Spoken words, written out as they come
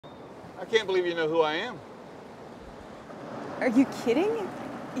I can't believe you know who I am. Are you kidding?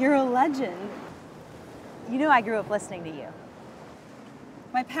 You're a legend. You know I grew up listening to you.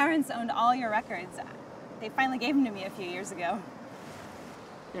 My parents owned all your records. They finally gave them to me a few years ago.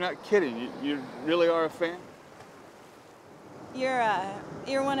 You're not kidding. You really are a fan?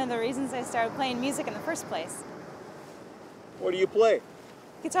 You're one of the reasons I started playing music in the first place. What do you play?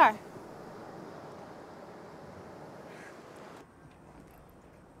 Guitar.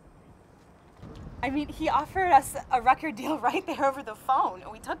 I mean, he offered us a record deal right there over the phone.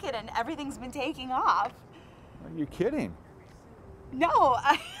 We took it and everything's been taking off. Are you kidding? No,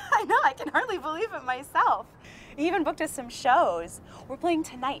 I know, I can hardly believe it myself. He even booked us some shows. We're playing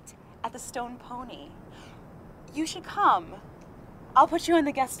tonight at the Stone Pony. You should come. I'll put you on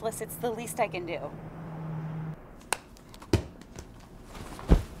the guest list. It's the least I can do.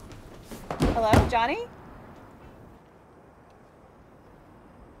 Hello, Johnny?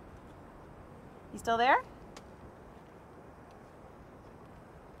 You still there?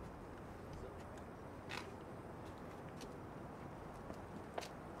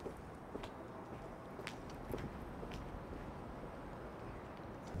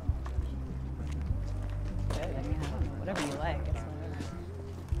 Good, I mean, I don't know, whatever you like.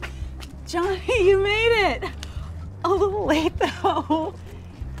 Johnny, you made it! A little late though.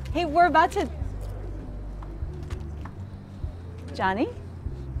 Hey, we're about to... Johnny?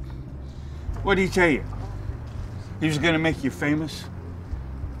 What did he tell you? He was gonna make you famous?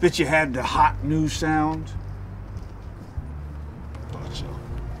 That you had the hot new sound? Thought so.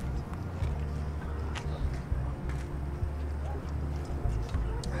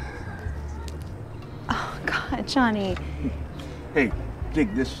 Oh, God, Johnny. Hey,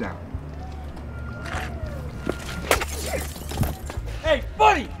 dig this sound. Hey,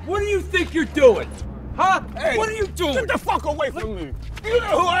 buddy, what do you think you're doing? Huh? Hey, what are you doing? Get the fuck away from me! Do you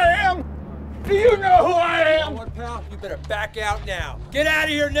know who I am? Do you know who I am? You know what, pal? You better back out now. Get out of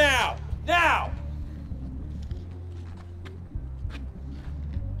here now! Now!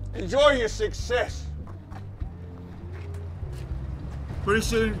 Enjoy your success. Pretty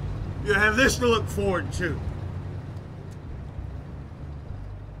soon, you'll have this to look forward to.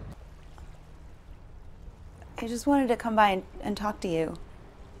 I just wanted to come by and talk to you.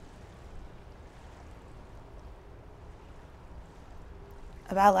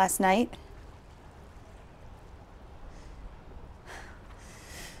 About last night.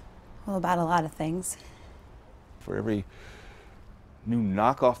 Well, about a lot of things. For every new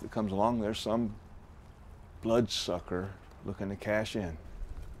knockoff that comes along, there's some bloodsucker looking to cash in.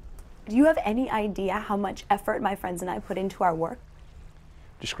 Do you have any idea how much effort my friends and I put into our work?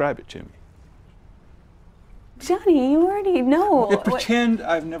 Describe it to me. Johnny, you already know. Yeah, pretend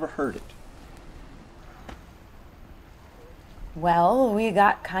I've never heard it. Well, we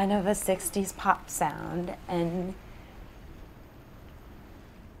got kind of a 60s pop sound, and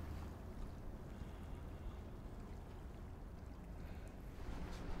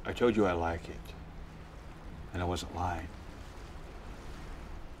I told you I like it, and I wasn't lying.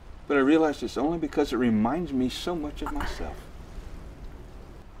 But I realized it's only because it reminds me so much of myself.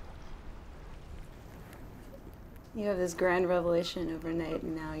 you have this grand revelation overnight,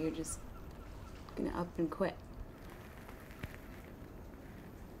 and now you're just gonna up and quit.